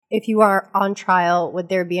if you are on trial, would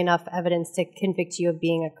there be enough evidence to convict you of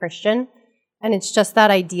being a Christian? And it's just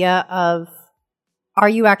that idea of, are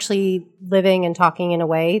you actually living and talking in a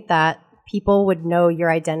way that people would know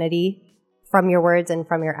your identity from your words and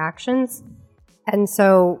from your actions? And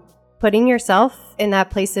so putting yourself in that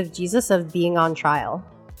place of Jesus, of being on trial.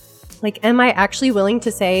 Like, am I actually willing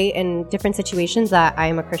to say in different situations that I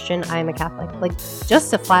am a Christian, I am a Catholic? Like, just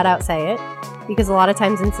to flat out say it. Because a lot of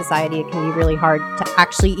times in society, it can be really hard to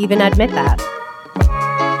actually even admit that.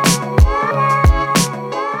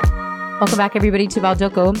 Welcome back, everybody, to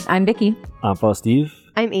Valdoko. I'm Vicky. I'm Paul Steve.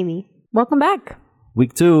 I'm Amy. Welcome back.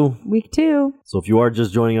 Week 2. Week 2. So if you are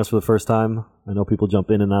just joining us for the first time, I know people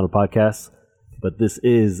jump in and out of podcasts, but this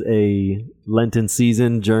is a Lenten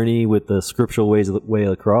season journey with the scriptural way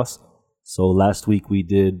of the cross. So last week we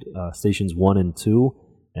did stations 1 and 2,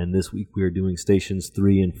 and this week we are doing stations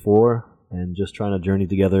 3 and 4, and just trying to journey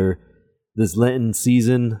together this Lenten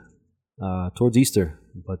season towards Easter,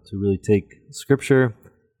 but to really take scripture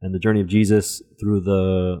and the journey of Jesus through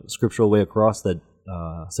the scriptural way across that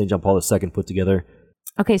St. John Paul II put together.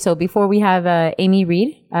 Okay, so before we have Amy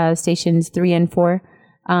read stations 3 and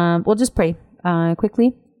 4, we'll just pray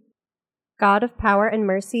quickly. God of power and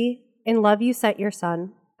mercy, in love you sent your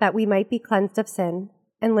Son, that we might be cleansed of sin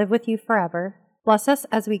and live with you forever. Bless us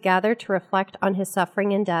as we gather to reflect on his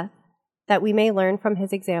suffering and death, that we may learn from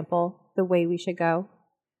his example the way we should go.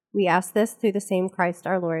 We ask this through the same Christ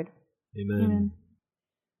our Lord. Amen.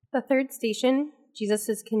 The third station, Jesus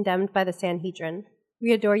is condemned by the Sanhedrin.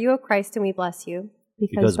 We adore you, O Christ, and we bless you.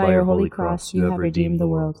 Because by your holy cross you have redeemed the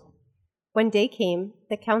world. When day came,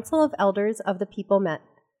 the council of elders of the people met,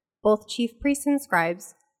 both chief priests and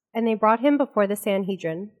scribes, and they brought him before the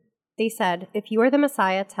Sanhedrin. They said, "If you are the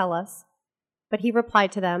Messiah, tell us." But he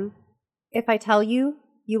replied to them, "If I tell you,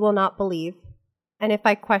 you will not believe, and if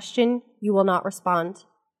I question, you will not respond.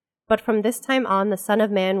 But from this time on, the Son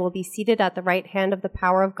of Man will be seated at the right hand of the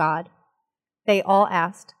power of God." They all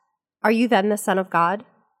asked, "Are you then the Son of God?"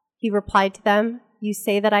 He replied to them, "You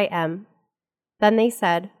say that I am." Then they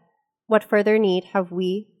said, "What further need have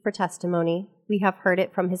we for testimony? We have heard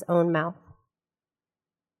it from his own mouth."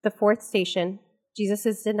 The fourth station, Jesus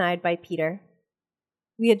is denied by Peter.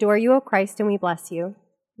 We adore you, O Christ, and we bless you.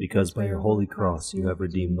 Because by your holy cross you have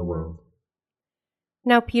redeemed the world.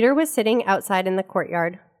 Now Peter was sitting outside in the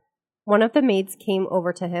courtyard. One of the maids came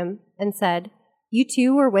over to him and said, "You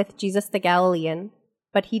too were with Jesus the Galilean."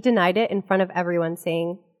 But he denied it in front of everyone,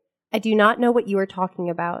 saying, "I do not know what you are talking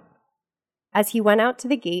about." As he went out to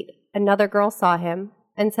the gate, another girl saw him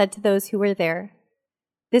and said to those who were there,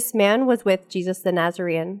 "This man was with Jesus the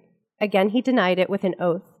Nazarene." Again he denied it with an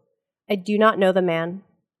oath, "I do not know the man."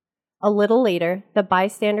 A little later, the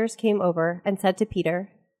bystanders came over and said to Peter,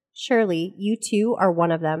 "Surely you too are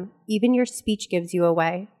one of them. Even your speech gives you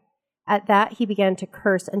away." At that he began to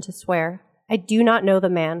curse and to swear, "I do not know the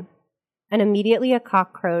man." And immediately a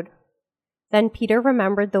cock crowed. Then Peter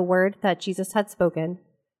remembered the word that Jesus had spoken,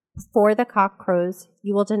 "Before the cock crows,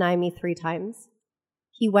 you will deny me 3 times."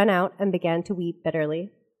 He went out and began to weep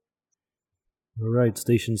bitterly. All right,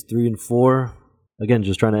 stations 3 and 4. Again,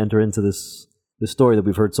 just trying to enter into this story that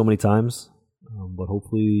we've heard so many times. But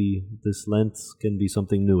hopefully this Lent can be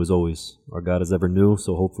something new, as always. Our God is ever new,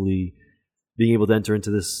 so hopefully being able to enter into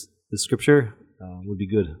this scripture would be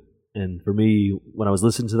good. And for me, when I was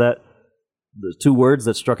listening to that, the 2 words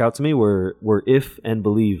that struck out to me were if and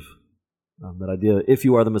believe. That idea, if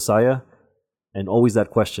you are the Messiah, and always that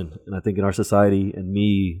question. And I think in our society, and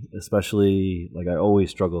me especially, like I always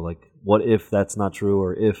struggle, like what if that's not true,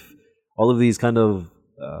 or if all of these kind of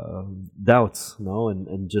doubts,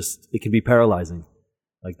 and just it can be paralyzing.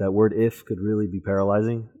 Like that word "if" could really be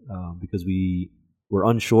paralyzing because we're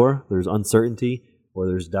unsure, there's uncertainty, or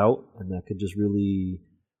there's doubt, and that could just really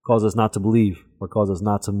cause us not to believe, or cause us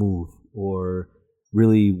not to move, or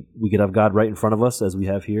really we could have God right in front of us, as we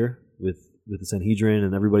have here with the Sanhedrin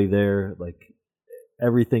and everybody there. Like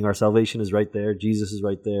everything, our salvation is right there, Jesus is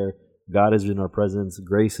right there, God is in our presence,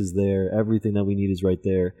 grace is there, everything that we need is right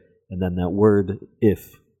there. And then that word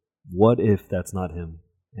 "if," what if that's not him?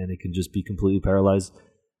 And it can just be completely paralyzed,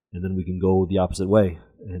 and then we can go the opposite way,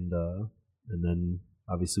 and then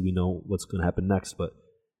obviously we know what's going to happen next. But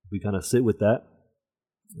we kind of sit with that.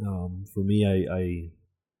 For me,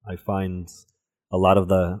 I find a lot of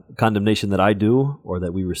the condemnation that I do, or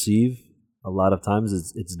that we receive, a lot of times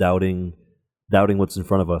it's doubting what's in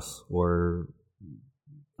front of us, or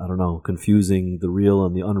I don't know, confusing the real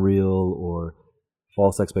and the unreal, or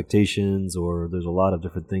false expectations, or there's a lot of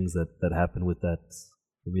different things that happen with that.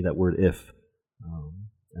 For me, that word "if,"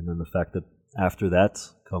 and then the fact that after that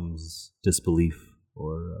comes disbelief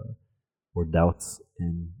or doubts,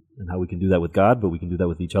 and and how we can do that with God, but we can do that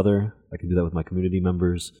with each other. I can do that with my community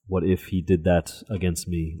members. What if he did that against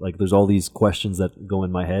me? Like, there's all these questions that go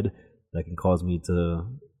in my head that can cause me to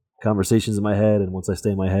conversations in my head, and once I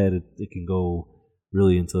stay in my head, it can go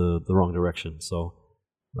really into the wrong direction. So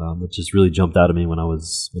it just really jumped out at me when I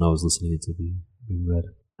was listening to it being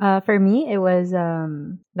read. For me, it was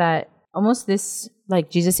that almost this,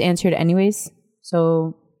 like, Jesus answered anyways.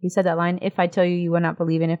 So he said that line, if I tell you, you will not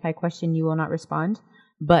believe, and if I question, you will not respond.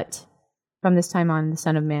 But from this time on, the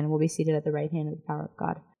Son of Man will be seated at the right hand of the power of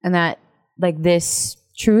God. And that, like, this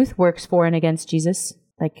truth works for and against Jesus.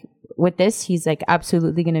 Like, with this, he's, like,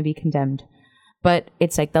 absolutely going to be condemned. But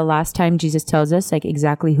it's, like, the last time Jesus tells us, like,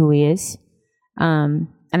 exactly who he is. And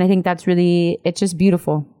I think that's really, it's just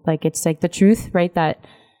beautiful. Like, it's, like, the truth, right, that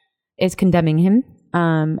is condemning him.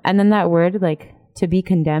 And then that word, like, to be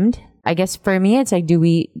condemned, I guess for me, it's like,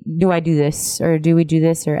 do I do this, or do we do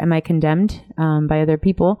this, or am I condemned by other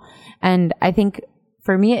people? And I think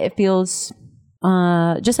for me, it feels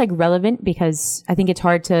just, like, relevant, because I think it's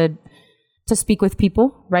hard to speak with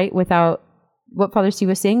people, right, without what Father Steve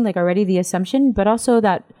was saying, like, already the assumption, but also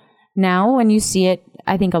that now when you see it,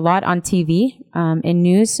 I think a lot on TV, in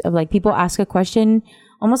news, of, like, people ask a question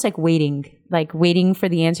almost like waiting for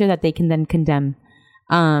the answer that they can then condemn.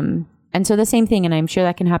 And so the same thing, and I'm sure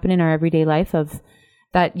that can happen in our everyday life, of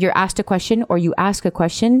that you're asked a question, or you ask a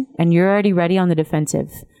question and you're already ready on the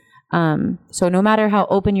defensive. So no matter how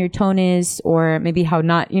open your tone is, or maybe how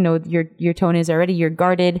not, your tone is already, you're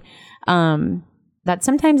guarded, that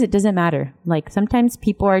sometimes it doesn't matter. Like, sometimes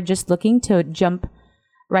people are just looking to jump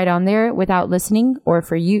right on there without listening, or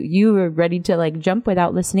for you are ready to, like, jump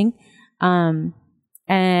without listening.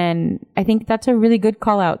 And I think that's a really good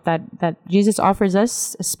call out that Jesus offers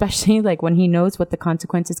us, especially, like, when he knows what the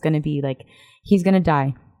consequence is going to be. Like, he's going to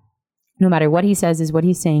die. No matter what he says is what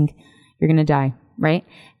he's saying, you're going to die, right?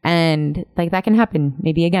 And, like, that can happen.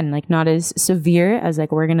 Maybe, again, like, not as severe as,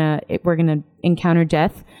 like, we're going to encounter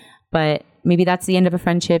death, but maybe that's the end of a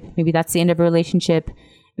friendship. Maybe that's the end of a relationship.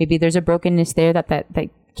 Maybe there's a brokenness there that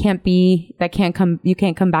you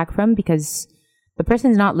can't come back from, because the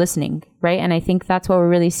person's not listening, right? And I think that's what we're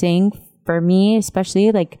really saying, for me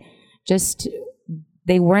especially, like, just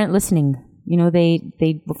they weren't listening.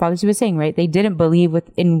 What Father Steve was saying, right? They didn't believe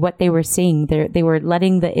in what they were saying. They were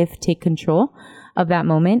letting the if take control of that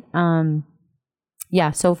moment.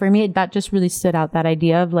 So for me, that just really stood out, that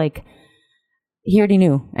idea of, like, he already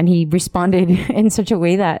knew, and he responded in such a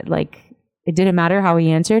way that, like, it didn't matter how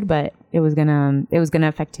he answered, but it was gonna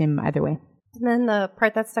affect him either way. And then the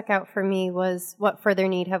part that stuck out for me was, what further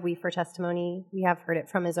need have we for testimony? We have heard it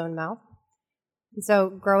from his own mouth. And so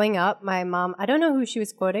growing up, my mom, I don't know who she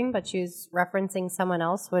was quoting, but she was referencing someone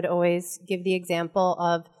else, would always give the example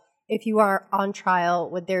of, if you are on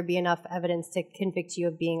trial, would there be enough evidence to convict you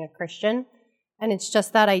of being a Christian? And it's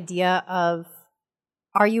just that idea of,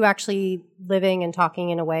 are you actually living and talking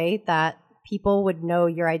in a way that people would know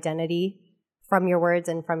your identity from your words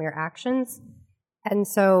and from your actions? And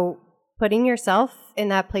so putting yourself in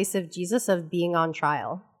that place of Jesus, of being on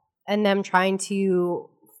trial, and them trying to,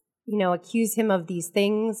 accuse him of these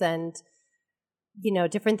things, and,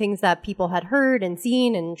 different things that people had heard and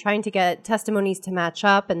seen, and trying to get testimonies to match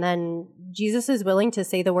up. And then Jesus is willing to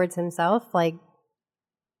say the words himself, like,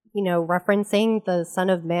 referencing the Son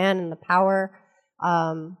of Man and the power,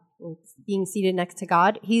 being seated next to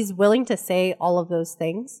God. He's willing to say all of those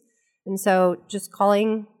things. And so just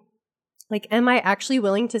calling, like, am I actually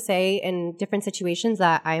willing to say in different situations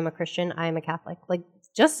that I am a Christian, I am a Catholic? Like,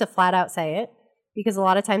 just to flat out say it, because a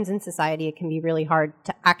lot of times in society it can be really hard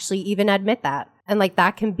to actually even admit that. And, like,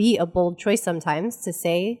 that can be a bold choice sometimes, to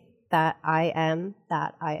say that I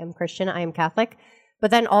am Christian, I am Catholic.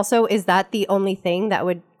 But then also, is that the only thing that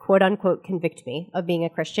would quote unquote convict me of being a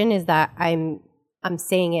Christian, is that I'm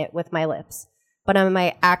saying it with my lips? But am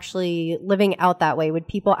I actually living out that way? Would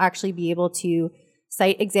people actually be able to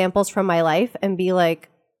cite examples from my life and be like,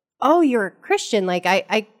 oh, you're a Christian. Like,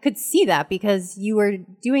 I could see that because you were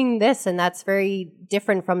doing this, and that's very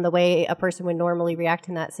different from the way a person would normally react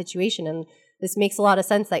in that situation. And this makes a lot of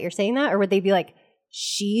sense that you're saying that. Or would they be like,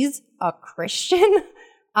 she's a Christian?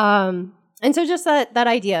 And so just that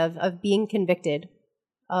idea of being convicted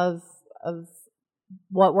of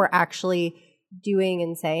what we're actually doing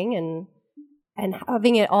and saying, and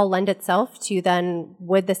having it all lend itself to, then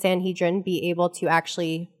would the Sanhedrin be able to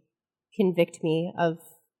actually convict me of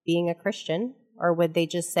being a Christian? Or would they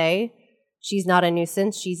just say, she's not a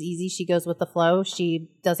nuisance, she's easy, she goes with the flow, she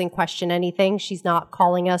doesn't question anything, she's not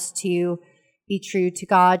calling us to be true to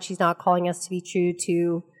God, she's not calling us to be true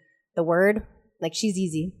to the word, like, she's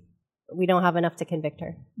easy, we don't have enough to convict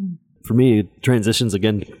her. For me, it transitions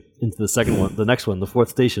again into the second one, the next one, the fourth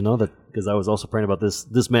station, no? That because I was also praying about this.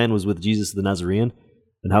 This man was with Jesus the Nazarene,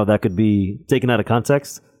 and how that could be taken out of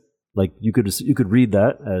context. Like you could read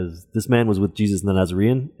that as this man was with Jesus the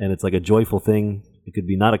Nazarene, and it's like a joyful thing. It could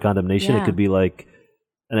be not a condemnation. Yeah. It could be like,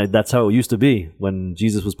 and that's how it used to be when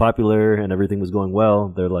Jesus was popular and everything was going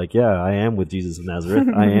well. They're like, yeah, I am with Jesus of Nazareth.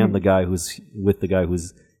 I am the guy who's with the guy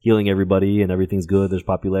who's healing everybody, and everything's good. There's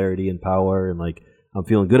popularity and power, and like I'm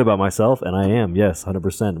feeling good about myself, and I am, yes,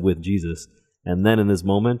 100% with Jesus. And then in this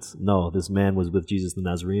moment, no, this man was with Jesus the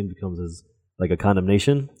Nazarene becomes as like a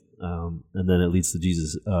condemnation, and then it leads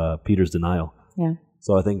to Peter's denial. Yeah.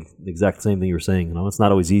 So I think the exact same thing you were saying. You know, it's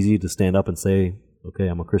not always easy to stand up and say, okay,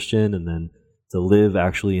 I'm a Christian, and then to live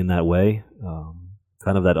actually in that way,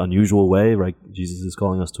 kind of that unusual way, right? Jesus is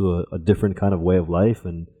calling us to a different kind of way of life,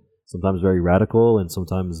 and sometimes very radical, and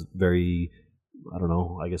sometimes very, I don't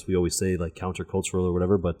know, I guess we always say like countercultural or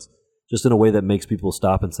whatever, but just in a way that makes people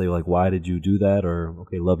stop and say like, why did you do that? Or,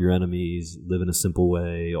 okay, love your enemies, live in a simple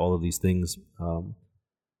way, all of these things.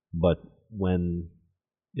 But when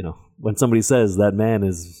somebody says that man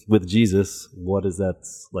is with Jesus, what is that?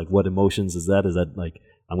 Like, what emotions is that? Is that like,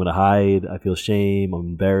 I'm going to hide, I feel shame, I'm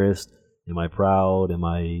embarrassed, am I proud,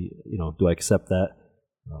 do I accept that?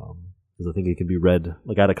 Because I think it can be read,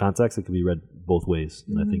 like out of context, it can be read both ways.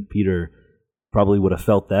 And I think Peter probably would have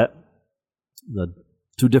felt that. The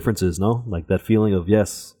two differences, no? Like that feeling of,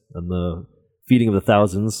 yes, and the feeding of the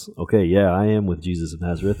thousands, okay, yeah, I am with Jesus of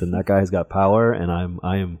Nazareth, and that guy has got power, and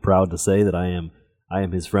I am proud to say that I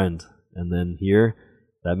am his friend. And then here,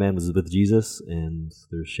 that man was with Jesus, and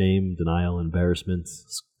there's shame, denial, embarrassment,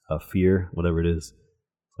 fear, whatever it is.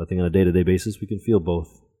 So I think on a day-to-day basis, we can feel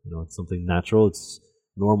both. It's something natural. It's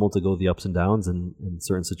normal to go the ups and downs in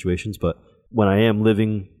certain situations, but when I am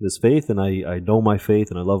living this faith, and I know my faith,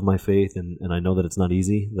 and I love my faith, and I know that it's not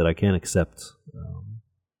easy, that I can't accept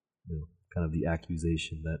kind of the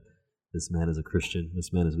accusation that this man is a Christian,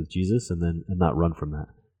 this man is with Jesus, and not run from that.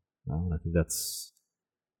 I think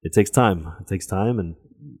it takes time. It takes time,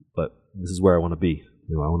 but this is where I want to be.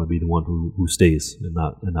 I want to be the one who stays and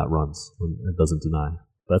not runs and doesn't deny.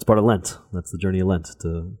 But that's part of Lent. That's the journey of Lent.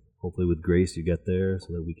 To hopefully with grace you get there, so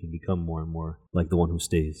that we can become more and more like the one who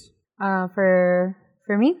stays. For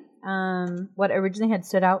me, what originally had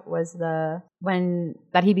stood out was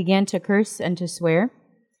that he began to curse and to swear.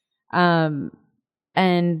 And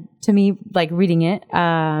to me, like reading it,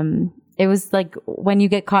 it was like when you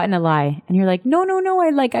get caught in a lie and you're like, no,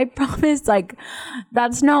 I promise, like,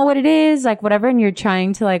 that's not what it is, like, whatever. And you're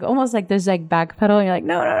trying to like, almost like there's like backpedal and you're like,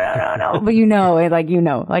 no.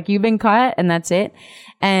 But like you've been caught and that's it.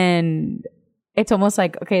 And it's almost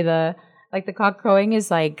like, okay, the cock crowing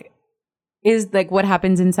is like what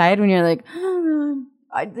happens inside when you're like, oh,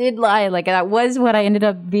 I did lie. Like that was what I ended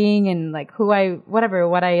up being, and like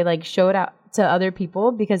what I like showed out to other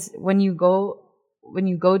people. Because when you go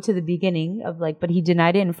to the beginning of like, but he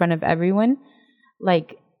denied it in front of everyone.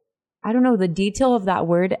 Like, I don't know, the detail of that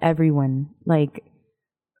word, everyone, like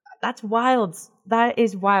that's wild. That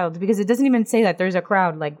is wild, because it doesn't even say that there's a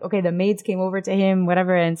crowd. Like, okay, the maids came over to him,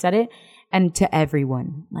 whatever, and said it, and to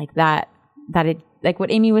everyone like that it, like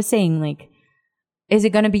what Amy was saying, like, is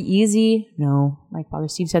it going to be easy? No. Like Father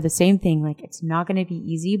Steve said the same thing. Like, it's not going to be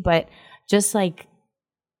easy, but just like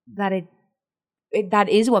that that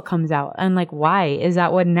is what comes out. And like, why? Is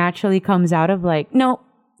that what naturally comes out of like, no,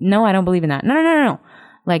 I don't believe in that. No.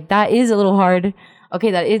 Like, that is a little hard.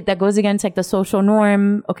 Okay, that goes against like the social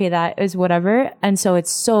norm. Okay, that is whatever. And so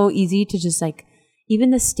it's so easy to just like,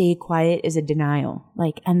 even the stay quiet is a denial.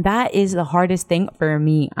 Like, and that is the hardest thing for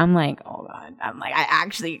me. I'm like, oh God, I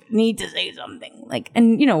actually need to say something. Like,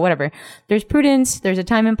 and whatever. There's prudence. There's a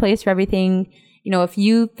time and place for everything. If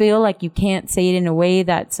you feel like you can't say it in a way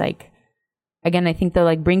that's like, again, I think they'll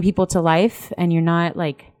like bring people to life, and you're not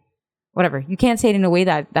like, whatever. You can't say it in a way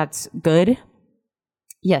that's good.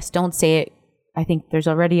 Yes, don't say it. I think there's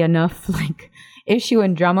already enough like issue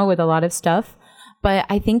and drama with a lot of stuff. But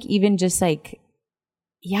I think even just like,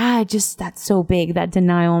 yeah, just that's so big, that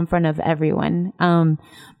denial in front of everyone.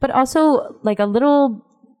 But also like a little,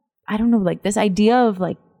 I don't know, like this idea of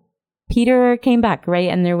like Peter came back, right?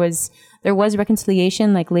 And there was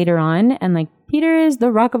reconciliation like later on, and like Peter is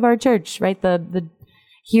the rock of our church, right? The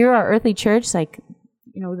here our earthly church, like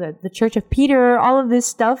the church of Peter, all of this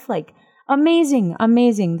stuff, like amazing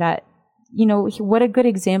that what a good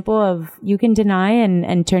example of you can deny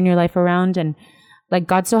and turn your life around, and like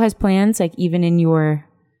God still has plans, like even in your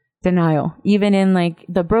denial, even in like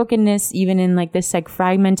the brokenness, even in like this like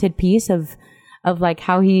fragmented piece of like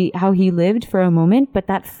how he lived for a moment. But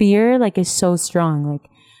that fear like is so strong. Like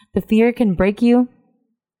the fear can break you.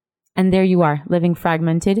 And there you are, living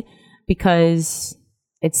fragmented because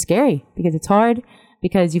it's scary, because it's hard,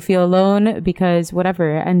 because you feel alone, because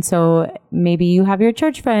whatever. And so maybe you have your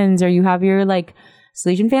church friends, or you have your like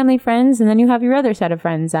Salesian family friends, and then you have your other set of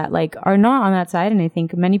friends that like are not on that side. And I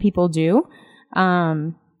think many people do.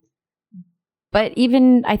 But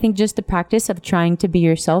even I think just the practice of trying to be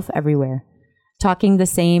yourself everywhere, talking the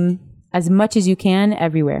same as much as you can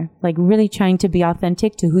everywhere, like really trying to be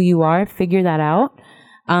authentic to who you are, figure that out.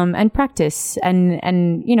 And practice,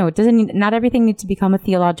 and you know, not everything needs to become a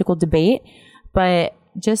theological debate, but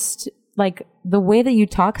just like the way that you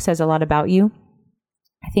talk says a lot about you.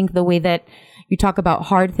 I think the way that you talk about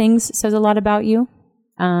hard things says a lot about you,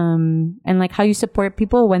 and like how you support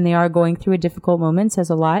people when they are going through a difficult moment says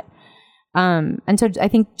a lot. And so I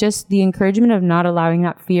think just the encouragement of not allowing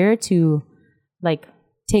that fear to like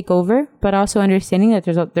take over, but also understanding that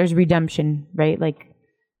there's redemption, right? Like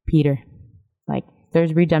Peter, like.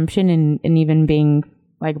 There's redemption in even being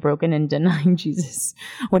like broken and denying Jesus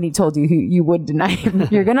when he told you you would deny him.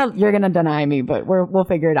 You're gonna deny me, but we'll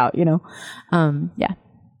figure it out, you know? Yeah.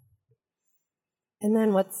 And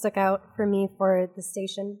then what stuck out for me for the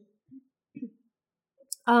station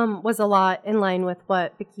was a lot in line with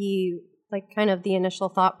what Vicky, like kind of the initial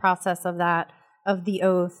thought process of that, of the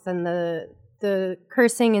oath and the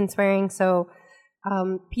cursing and swearing. So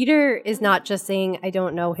Peter is not just saying, I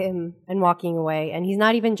don't know him, and walking away. And he's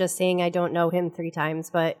not even just saying, I don't know him 3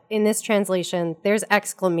 times. But in this translation, there's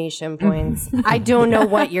exclamation points. I don't know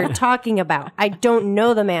what you're talking about. I don't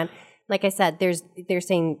know the man. Like I said, they're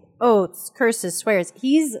saying oaths, curses, swears.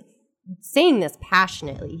 He's saying this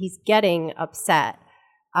passionately. He's getting upset.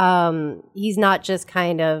 He's not just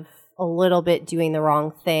kind of a little bit doing the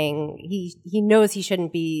wrong thing. He knows he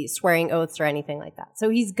shouldn't be swearing oaths or anything like that.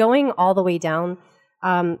 So he's going all the way down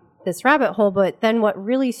this rabbit hole. But then what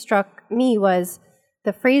really struck me was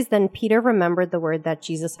the phrase, then Peter remembered the word that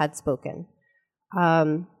Jesus had spoken.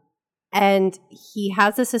 And he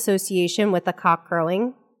has this association with the cock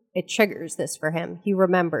crowing. It triggers this for him. He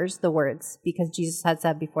remembers the words because Jesus had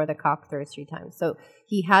said before the cock crows 3 times. So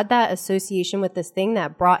he had that association with this thing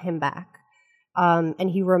that brought him back. And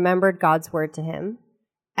he remembered God's word to him.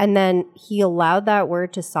 And then he allowed that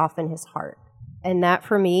word to soften his heart. And that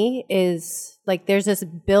for me is like there's this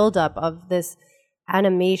buildup of this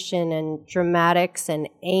animation and dramatics and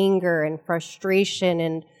anger and frustration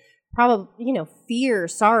and probably, fear,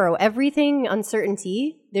 sorrow, everything,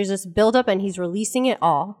 uncertainty. There's this buildup and he's releasing it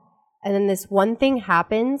all. And then this one thing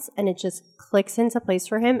happens and it just clicks into place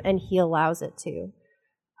for him and he allows it to.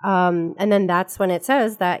 And then that's when it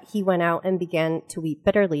says that he went out and began to weep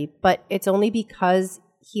bitterly. But it's only because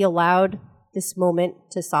he allowed this moment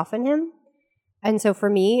to soften him. And so for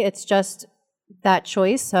me, it's just that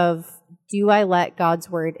choice of, do I let God's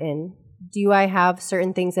word in? Do I have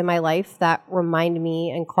certain things in my life that remind me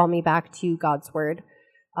and call me back to God's word?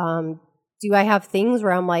 Do I have things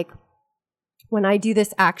where I'm like, when I do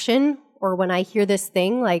this action or when I hear this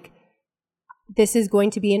thing, like, this is going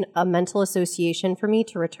to be a mental association for me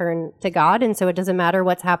to return to God. And so it doesn't matter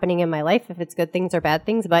what's happening in my life, if it's good things or bad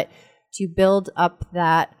things, but to build up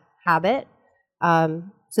that habit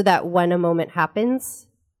so that when a moment happens,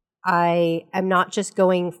 I am not just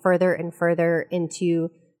going further and further into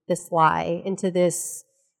this lie, into this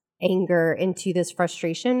anger, into this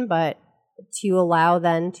frustration, but to allow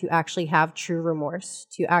then to actually have true remorse,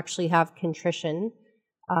 to actually have contrition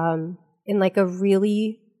in like a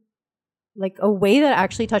really, like a way that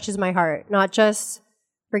actually touches my heart, not just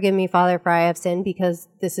forgive me, Father, for I have sinned, because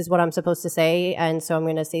this is what I'm supposed to say, and so I'm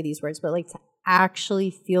going to say these words, but like to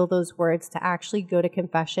actually feel those words, to actually go to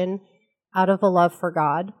confession out of a love for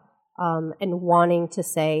God, and wanting to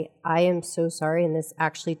say, I am so sorry, and this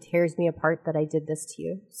actually tears me apart that I did this to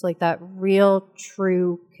you. So like that real,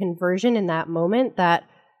 true conversion in that moment that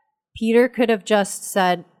Peter could have just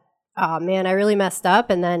said, oh man, I really messed up,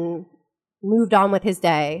 and then moved on with his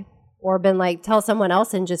day. Or been like, tell someone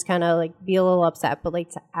else and just kind of like be a little upset, but like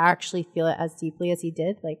to actually feel it as deeply as he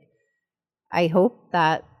did. Like, I hope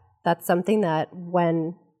that that's something that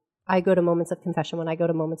when I go to moments of confession, when I go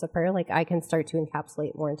to moments of prayer, like I can start to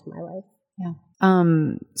encapsulate more into my life. Yeah.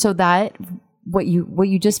 So that what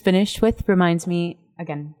you just finished with reminds me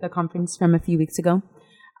again, the conference from a few weeks ago.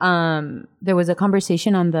 There was a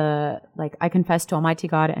conversation on the, like, I confess to Almighty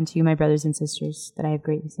God and to you, my brothers and sisters, that I have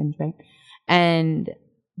greatly sinned, right? And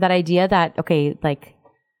that idea that, okay, like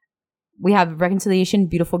we have reconciliation,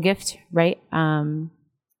 beautiful gift, right?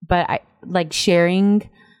 But I like sharing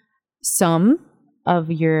some of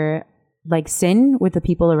your like sin with the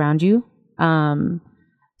people around you,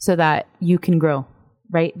 so that you can grow,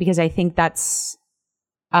 right? Because I think that's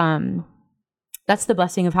that's the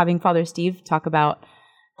blessing of having Father Steve talk about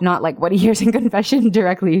not like what he hears in confession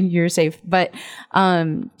directly, you're safe, but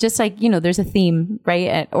just like, there's a theme,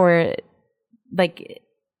 right? Or like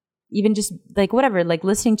even just like whatever, like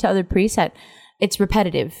listening to other priests, that it's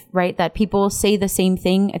repetitive, right? That people say the same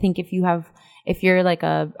thing. I think if you're like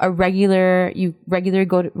you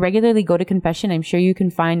regularly go to confession, I'm sure you can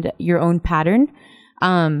find your own pattern.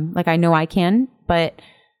 Like I know I can, but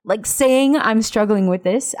like saying I'm struggling with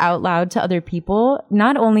this out loud to other people,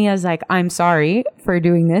 not only as like, I'm sorry for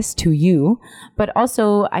doing this to you, but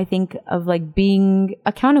also I think of like being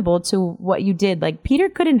accountable to what you did. Like Peter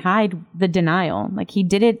couldn't hide the denial. Like he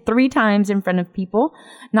did it 3 times in front of people,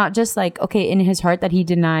 not just like, okay, in his heart that he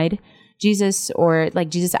denied Jesus, or like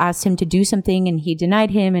Jesus asked him to do something and he denied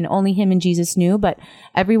him and only him and Jesus knew, but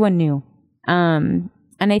everyone knew. And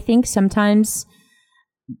I think sometimes,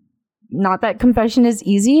 not that confession is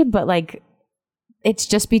easy, but like it's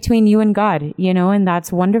just between you and God, and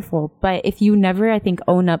that's wonderful. But if you never, I think,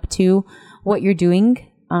 own up to what you're doing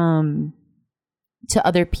to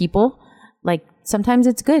other people, like sometimes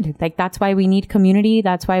it's good. Like that's why we need community.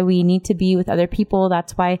 That's why we need to be with other people.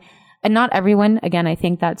 That's why, and not everyone, again, I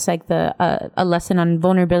think that's like a lesson on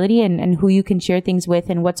vulnerability and who you can share things with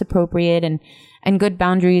and what's appropriate and good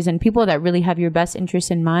boundaries and people that really have your best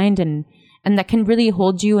interests in mind and that can really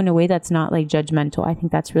hold you in a way that's not like judgmental. I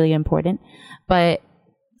think that's really important. But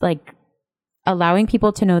like allowing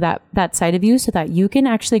people to know that side of you so that you can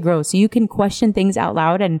actually grow. So you can question things out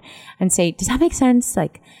loud and say, does that make sense?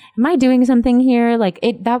 Like, am I doing something here? Like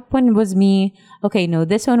that one was me. Okay, no,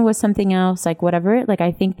 this one was something else, like whatever. Like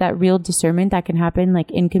I think that real discernment that can happen like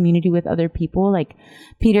in community with other people. Like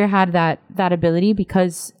Peter had that ability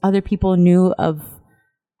because other people knew of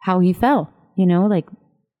how he fell, like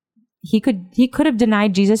he could have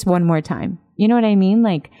denied Jesus one more time. You know what I mean?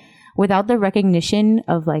 Like without the recognition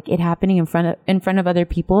of like it happening in front of other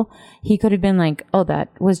people, he could have been like, oh, that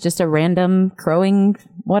was just a random crowing,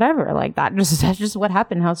 whatever. Like that's just what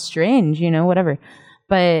happened. How strange, whatever.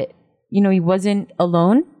 But, he wasn't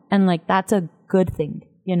alone. And like, that's a good thing,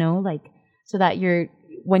 like so that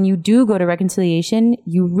when you do go to reconciliation,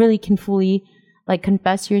 you really can fully like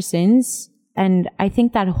confess your sins. And I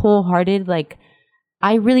think that wholehearted, like,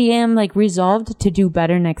 I really am like resolved to do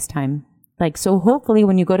better next time. Like, so hopefully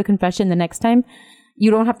when you go to confession the next time, you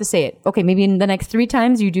don't have to say it. Okay, maybe in the next 3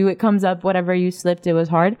 times you do, it comes up, whatever, you slipped, it was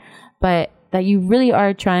hard, but that you really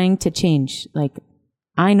are trying to change. Like,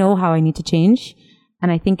 I know how I need to change.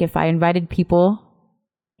 And I think if I invited people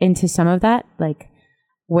into some of that, like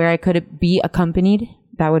where I could be accompanied,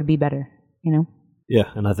 that would be better, Yeah,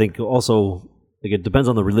 and I think also, like it depends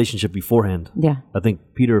on the relationship beforehand. Yeah. I think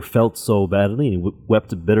Peter felt so badly and he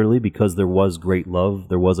wept bitterly because there was great love.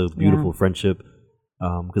 There was a beautiful friendship.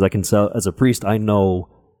 Because I can tell, as a priest, I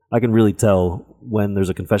can really tell when there's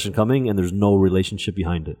a confession coming and there's no relationship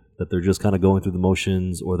behind it. That they're just kind of going through the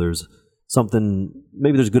motions, or there's something,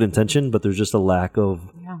 maybe there's good intention, but there's just a lack of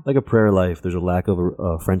like a prayer life. There's a lack of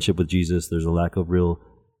a friendship with Jesus. There's a lack of real,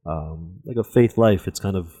 like a faith life. It's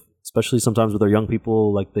kind of, especially sometimes with our young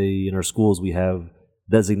people, like in our schools, we have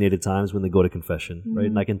designated times when they go to confession, right?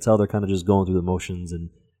 And I can tell they're kind of just going through the motions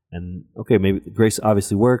and okay, maybe grace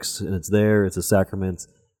obviously works and it's there, it's a sacrament,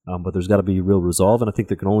 but there's got to be real resolve. And I think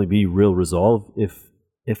there can only be real resolve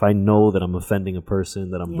if I know that I'm offending a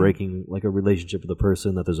person, that I'm breaking like a relationship with a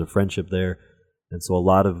person, that there's a friendship there. And so a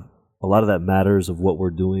lot of that matters of what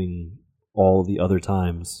we're doing all the other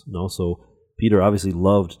times, So Peter obviously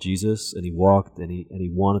loved Jesus, and he walked, and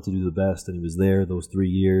he wanted to do the best, and he was there those 3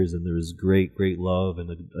 years, and there was great, great love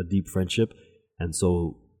and a deep friendship. And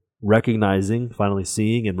so recognizing, finally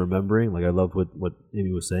seeing and remembering, like I love what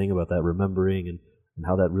Amy was saying about that, remembering and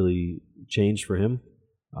how that really changed for him.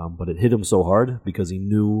 But it hit him so hard because he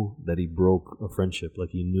knew that he broke a friendship. Like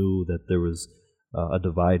he knew that there was a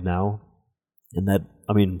divide now. And that,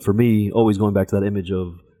 I mean, for me, always going back to that image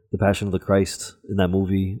of the Passion of the Christ in that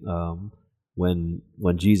movie,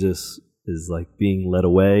 when Jesus is like being led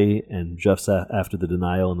away and just after the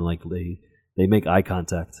denial, and like they make eye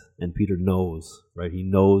contact, and Peter knows, right? He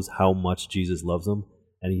knows how much Jesus loves him,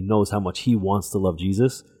 and he knows how much he wants to love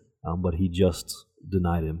Jesus, but he just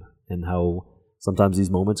denied him, and how sometimes these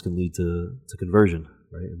moments can lead to conversion,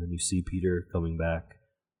 right? And then you see Peter coming back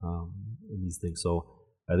and these things. So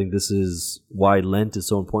I think this is why Lent is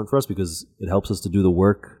so important for us, because it helps us to do the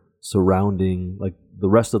work surrounding, like the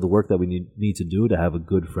rest of the work that we need to do to have a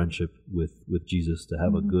good friendship with Jesus, to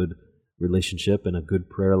have a good relationship and a good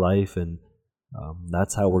prayer life. And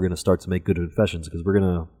that's how we're going to start to make good confessions, because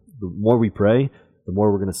the more we pray, the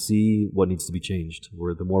more we're going to see what needs to be changed,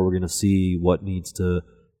 or the more we're going to see what needs to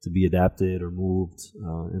to be adapted or moved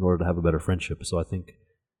in order to have a better friendship. So I think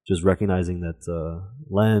just recognizing that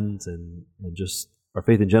Lent and just our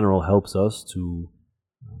faith in general helps us to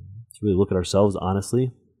really look at ourselves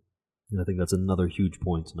honestly. And I think that's another huge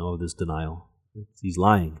point, of this denial. He's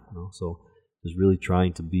lying, so just really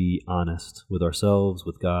trying to be honest with ourselves,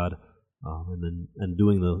 with God, and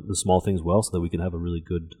doing the small things well, so that we can have a really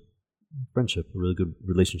good friendship, a really good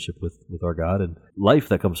relationship with our God, and life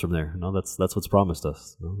that comes from there. That's what's promised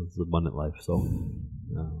us. It's abundant life. So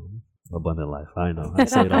abundant life. I know. I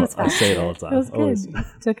say it all the time. That was good. Always.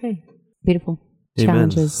 It's okay. Beautiful. Amen.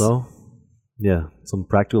 Challenges. So yeah, some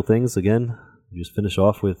practical things again. Just finish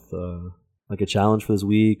off with like a challenge for this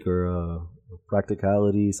week, or a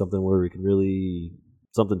practicality, something where we can really,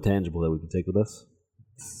 something tangible that we can take with us.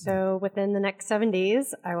 So within the next 7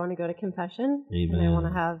 days, I want to go to confession. Amen. And I want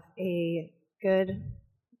to have a good,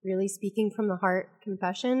 really speaking from the heart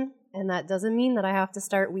confession. And that doesn't mean that I have to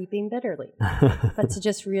start weeping bitterly, but to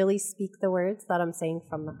just really speak the words that I'm saying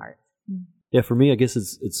from the heart. Yeah, for me, I guess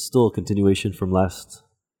it's still a continuation from last.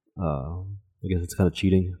 I guess it's kind of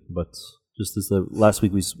cheating, but just this last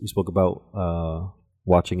week we spoke about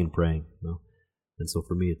watching and praying, and so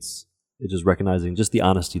for me it's just recognizing just the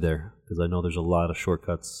honesty there, because I know there's a lot of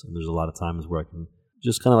shortcuts and there's a lot of times where I can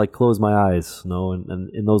just kind of like close my eyes, and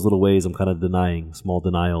in those little ways I'm kind of denying, small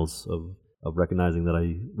denials of recognizing that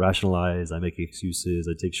I rationalize, I make excuses,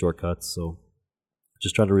 I take shortcuts. So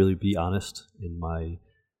just try to really be honest in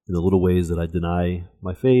the little ways that I deny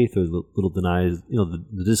my faith, or the little denies,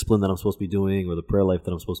 the discipline that I'm supposed to be doing, or the prayer life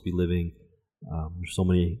that I'm supposed to be living. There's so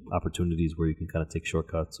many opportunities where you can kind of take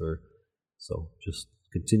shortcuts, so just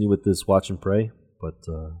continue with this watch and pray, but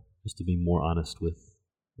just to be more honest with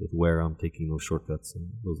where I'm taking those shortcuts and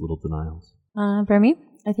those little denials. For me,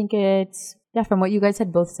 I think it's, from what you guys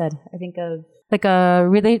had both said, I think of like a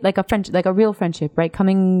real friendship, right?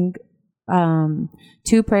 Coming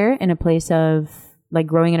to prayer in a place of like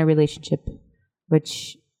growing in a relationship,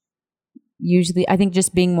 which usually I think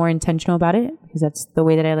just being more intentional about it, because that's the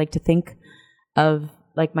way that I like to think of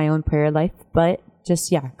like my own prayer life. But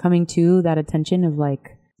just coming to that attention of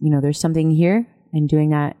like, there's something here, and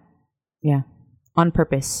doing that on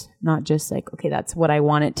purpose, not just like, okay, that's what I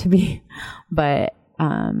want it to be, but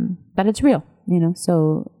that it's real,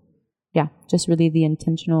 so just really the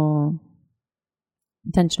intentional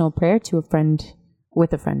prayer to a friend,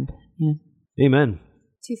 with a friend. Amen.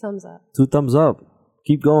 2 thumbs up. 2 thumbs up.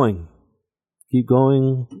 Keep going.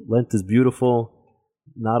 Lent is beautiful.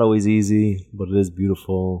 Not always easy, but it is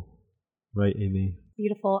beautiful. Right, Amy?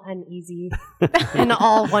 Beautiful and easy. And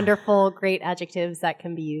all wonderful, great adjectives that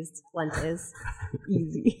can be used. Lent is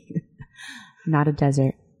easy. Not a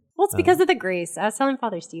desert. Well, it's because of the grace. I was telling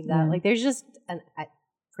Father Steve that. Like, there's just, and I'm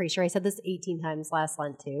pretty sure I said this 18 times last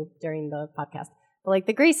Lent too, during the podcast. But like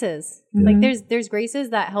the graces, like there's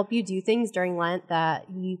graces that help you do things during Lent that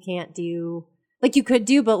you can't do, like you could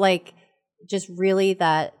do, but like just really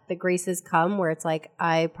that the graces come where it's like,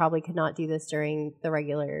 I probably could not do this during the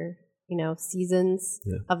regular, seasons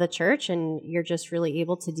of the church. And you're just really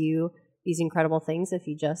able to do these incredible things if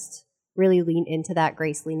you just really lean into that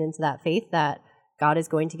grace, lean into that faith that God is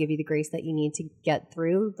going to give you the grace that you need to get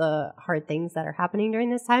through the hard things that are happening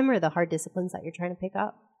during this time, or the hard disciplines that you're trying to pick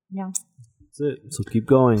up. Yeah. That's it. So keep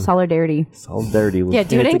going. Solidarity. We'll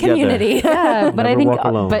do it in together. community. But I think,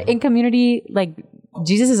 but in community, like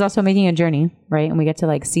Jesus is also making a journey, right? And we get to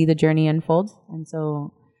like see the journey unfold. And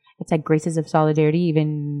so it's like graces of solidarity,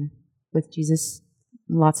 even with Jesus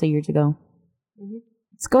lots of years ago. Mm-hmm.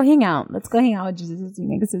 Let's go hang out. Let's go hang out with Jesus as he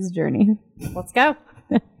makes his journey. Let's go.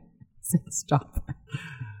 Stop.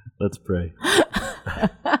 Let's pray.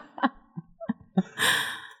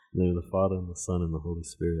 In the name of the Father, and the Son, and the Holy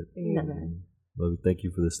Spirit. Amen. Lord, we thank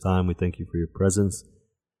you for this time. We thank you for your presence.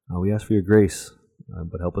 We ask for your grace,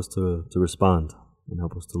 but help us to respond, and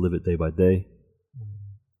help us to live it day by day.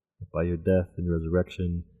 By your death and your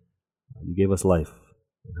resurrection, you gave us life,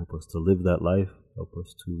 and help us to live that life. Help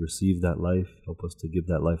us to receive that life. Help us to give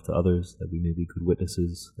that life to others, that we may be good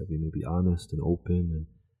witnesses, that we may be honest and open,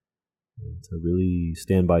 and to really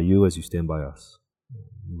stand by you as you stand by us.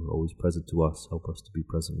 You are always present to us. Help us to be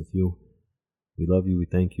present with you. We love you. We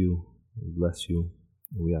thank you. We bless you.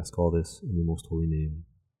 And we ask all this in your most holy name.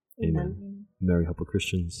 Amen. Mary, help of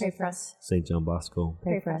Christians. Pray for us. St. John Bosco.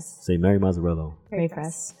 Pray for us. St. Mary Mazzarello. Pray for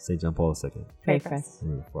us. St. John Paul II. Pray for us. In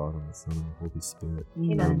the name of the Father, and the Son, and the Holy Spirit.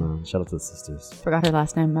 Amen. Shout out to the sisters. Forgot her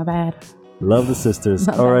last name. My bad. Love the sisters.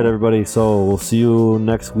 All right, everybody. So we'll see you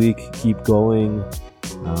next week. Keep going.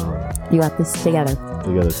 You got this together.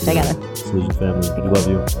 Together. Together. Salesian family. We love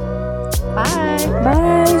you. Bye.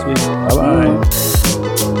 Bye. Sweet. Bye-bye.